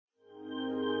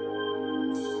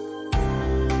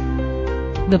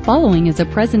The following is a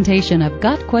presentation of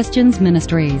Got Questions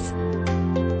Ministries.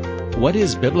 What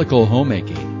is biblical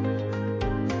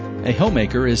homemaking? A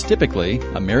homemaker is typically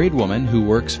a married woman who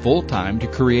works full-time to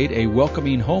create a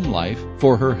welcoming home life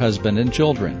for her husband and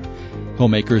children.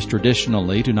 Homemakers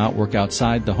traditionally do not work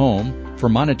outside the home for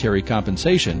monetary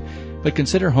compensation, but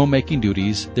consider homemaking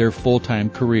duties their full-time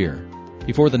career.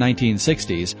 Before the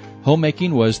 1960s,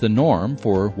 homemaking was the norm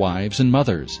for wives and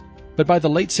mothers. But by the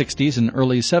late 60s and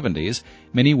early 70s,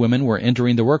 many women were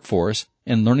entering the workforce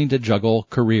and learning to juggle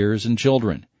careers and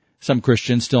children. Some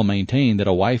Christians still maintain that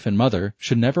a wife and mother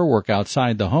should never work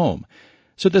outside the home.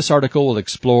 So this article will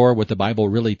explore what the Bible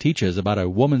really teaches about a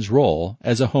woman's role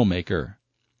as a homemaker.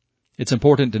 It's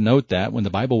important to note that when the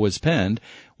Bible was penned,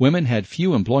 women had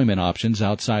few employment options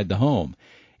outside the home.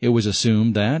 It was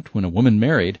assumed that when a woman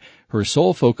married, her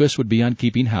sole focus would be on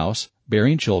keeping house,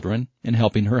 bearing children, and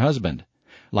helping her husband.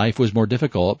 Life was more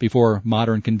difficult before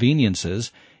modern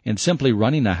conveniences, and simply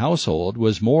running a household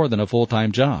was more than a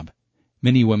full-time job.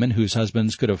 Many women whose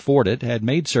husbands could afford it had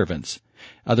maidservants.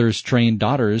 Others trained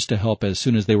daughters to help as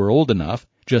soon as they were old enough,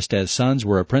 just as sons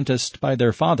were apprenticed by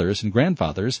their fathers and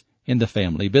grandfathers in the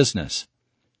family business.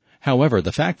 However,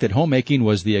 the fact that homemaking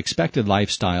was the expected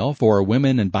lifestyle for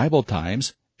women in Bible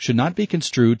times should not be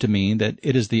construed to mean that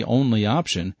it is the only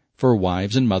option for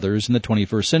wives and mothers in the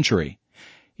 21st century.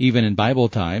 Even in Bible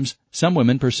times, some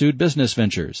women pursued business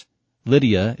ventures.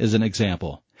 Lydia is an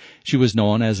example. She was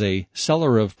known as a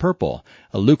seller of purple,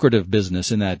 a lucrative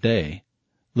business in that day.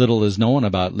 Little is known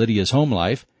about Lydia's home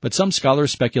life, but some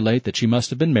scholars speculate that she must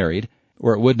have been married,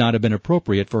 or it would not have been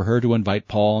appropriate for her to invite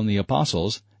Paul and the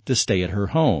apostles to stay at her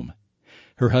home.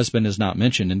 Her husband is not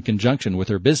mentioned in conjunction with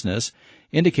her business,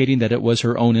 indicating that it was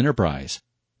her own enterprise.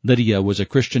 Lydia was a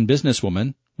Christian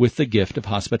businesswoman with the gift of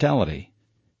hospitality.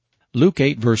 Luke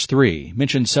 8 verse 3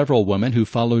 mentions several women who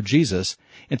followed Jesus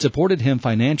and supported him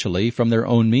financially from their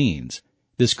own means.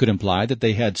 This could imply that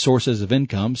they had sources of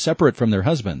income separate from their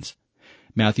husbands.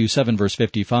 Matthew 7 verse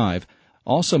 55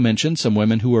 also mentions some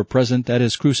women who were present at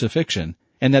his crucifixion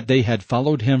and that they had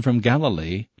followed him from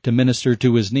Galilee to minister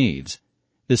to his needs.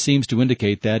 This seems to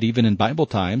indicate that even in Bible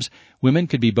times, women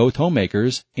could be both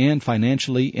homemakers and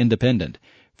financially independent,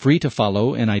 free to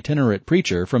follow an itinerant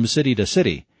preacher from city to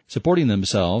city, supporting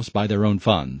themselves by their own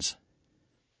funds.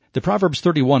 The Proverbs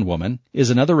 31 woman is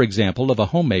another example of a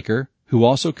homemaker who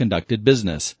also conducted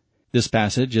business. This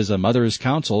passage is a mother's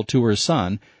counsel to her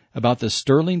son about the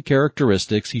sterling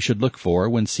characteristics he should look for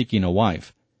when seeking a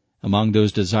wife. Among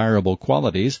those desirable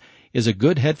qualities is a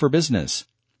good head for business.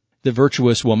 The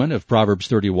virtuous woman of Proverbs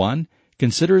 31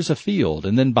 considers a field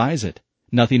and then buys it.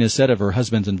 Nothing is said of her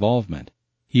husband's involvement.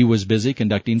 He was busy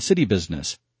conducting city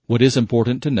business. What is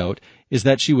important to note is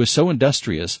that she was so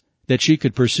industrious that she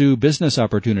could pursue business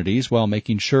opportunities while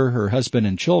making sure her husband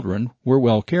and children were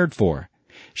well cared for.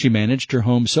 She managed her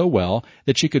home so well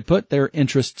that she could put their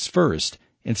interests first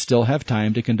and still have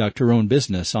time to conduct her own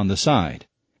business on the side.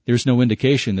 There's no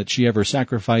indication that she ever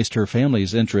sacrificed her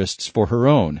family's interests for her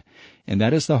own, and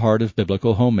that is the heart of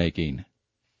biblical homemaking.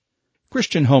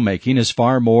 Christian homemaking is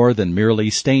far more than merely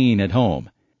staying at home.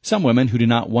 Some women who do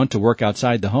not want to work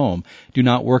outside the home do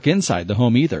not work inside the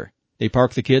home either. They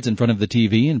park the kids in front of the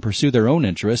TV and pursue their own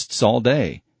interests all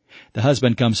day. The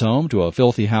husband comes home to a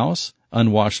filthy house,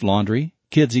 unwashed laundry,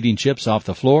 kids eating chips off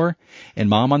the floor, and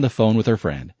mom on the phone with her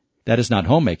friend. That is not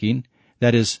homemaking.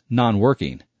 That is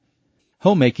non-working.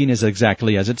 Homemaking is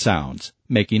exactly as it sounds,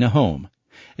 making a home.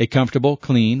 A comfortable,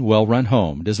 clean, well-run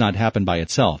home does not happen by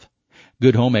itself.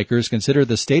 Good homemakers consider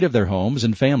the state of their homes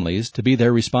and families to be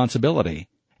their responsibility.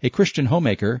 A Christian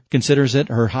homemaker considers it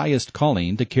her highest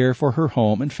calling to care for her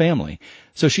home and family,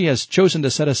 so she has chosen to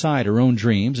set aside her own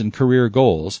dreams and career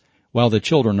goals while the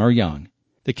children are young.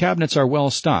 The cabinets are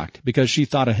well stocked because she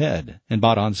thought ahead and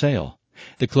bought on sale.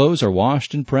 The clothes are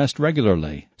washed and pressed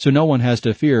regularly, so no one has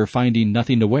to fear finding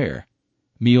nothing to wear.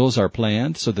 Meals are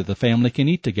planned so that the family can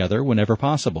eat together whenever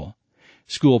possible.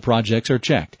 School projects are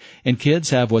checked, and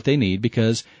kids have what they need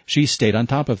because she stayed on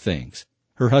top of things.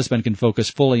 Her husband can focus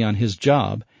fully on his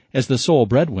job as the sole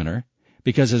breadwinner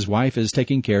because his wife is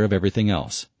taking care of everything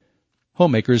else.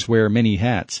 Homemakers wear many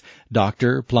hats: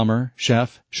 doctor, plumber,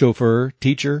 chef, chauffeur,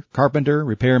 teacher, carpenter,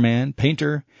 repairman,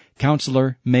 painter,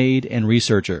 counselor, maid, and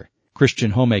researcher.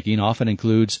 Christian homemaking often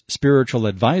includes spiritual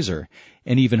advisor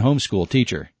and even homeschool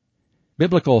teacher.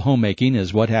 Biblical homemaking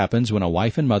is what happens when a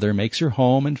wife and mother makes her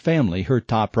home and family her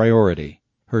top priority.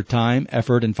 Her time,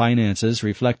 effort, and finances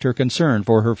reflect her concern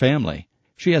for her family.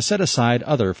 She has set aside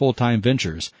other full-time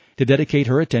ventures to dedicate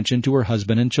her attention to her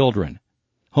husband and children.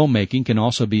 Homemaking can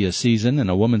also be a season in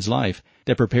a woman's life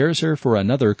that prepares her for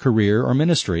another career or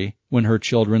ministry when her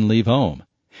children leave home.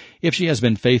 If she has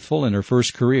been faithful in her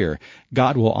first career,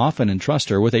 God will often entrust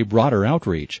her with a broader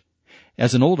outreach.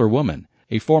 As an older woman,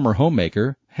 a former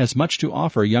homemaker has much to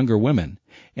offer younger women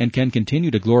and can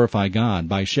continue to glorify God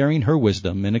by sharing her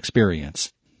wisdom and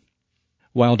experience.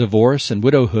 While divorce and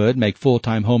widowhood make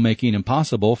full-time homemaking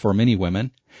impossible for many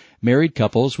women, married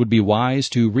couples would be wise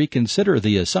to reconsider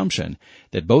the assumption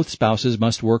that both spouses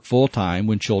must work full-time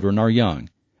when children are young.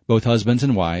 Both husbands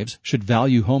and wives should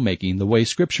value homemaking the way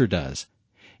Scripture does.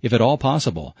 If at all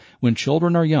possible, when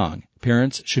children are young,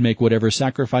 parents should make whatever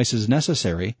sacrifices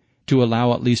necessary to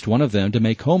allow at least one of them to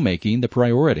make homemaking the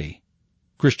priority.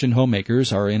 Christian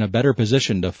homemakers are in a better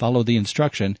position to follow the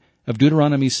instruction of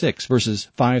Deuteronomy 6, verses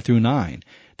 5 through 9,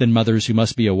 than mothers who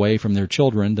must be away from their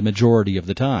children the majority of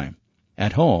the time.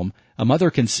 At home, a mother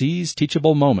can seize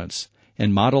teachable moments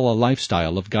and model a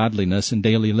lifestyle of godliness in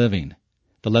daily living.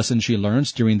 The lessons she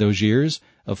learns during those years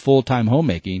of full-time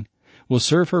homemaking will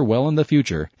serve her well in the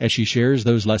future as she shares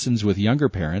those lessons with younger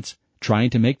parents trying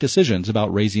to make decisions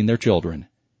about raising their children.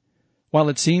 While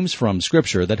it seems from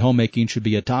Scripture that homemaking should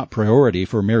be a top priority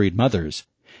for married mothers,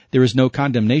 there is no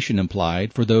condemnation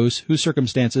implied for those whose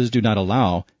circumstances do not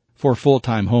allow for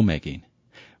full-time homemaking.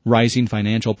 Rising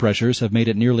financial pressures have made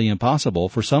it nearly impossible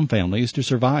for some families to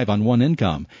survive on one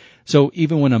income, so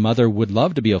even when a mother would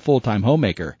love to be a full-time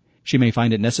homemaker, she may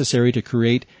find it necessary to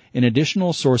create an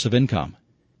additional source of income.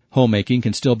 Homemaking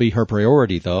can still be her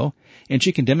priority, though, and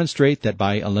she can demonstrate that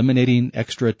by eliminating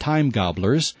extra time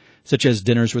gobblers, such as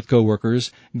dinners with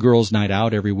coworkers, girls' night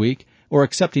out every week, or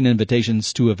accepting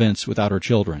invitations to events without her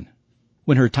children.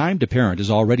 When her time to parent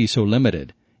is already so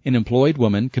limited, an employed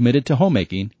woman committed to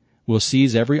homemaking will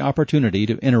seize every opportunity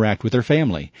to interact with her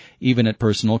family, even at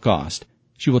personal cost.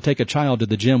 She will take a child to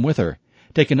the gym with her,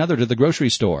 take another to the grocery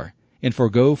store, and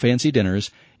forego fancy dinners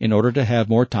in order to have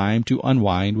more time to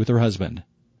unwind with her husband.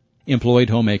 Employed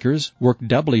homemakers work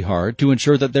doubly hard to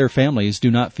ensure that their families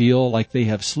do not feel like they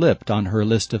have slipped on her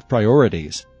list of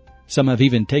priorities. Some have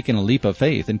even taken a leap of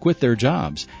faith and quit their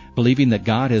jobs, believing that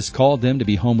God has called them to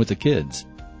be home with the kids.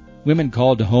 Women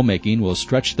called to homemaking will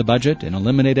stretch the budget and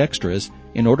eliminate extras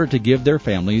in order to give their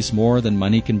families more than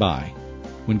money can buy.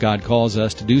 When God calls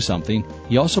us to do something,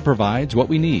 He also provides what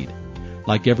we need.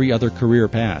 Like every other career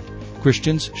path,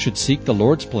 Christians should seek the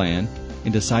Lord's plan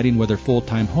in deciding whether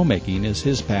full-time homemaking is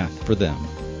His path for them.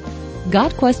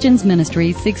 Got Questions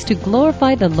Ministry seeks to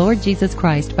glorify the Lord Jesus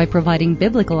Christ by providing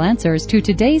biblical answers to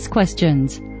today's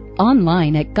questions.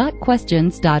 Online at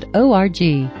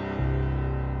gotquestions.org.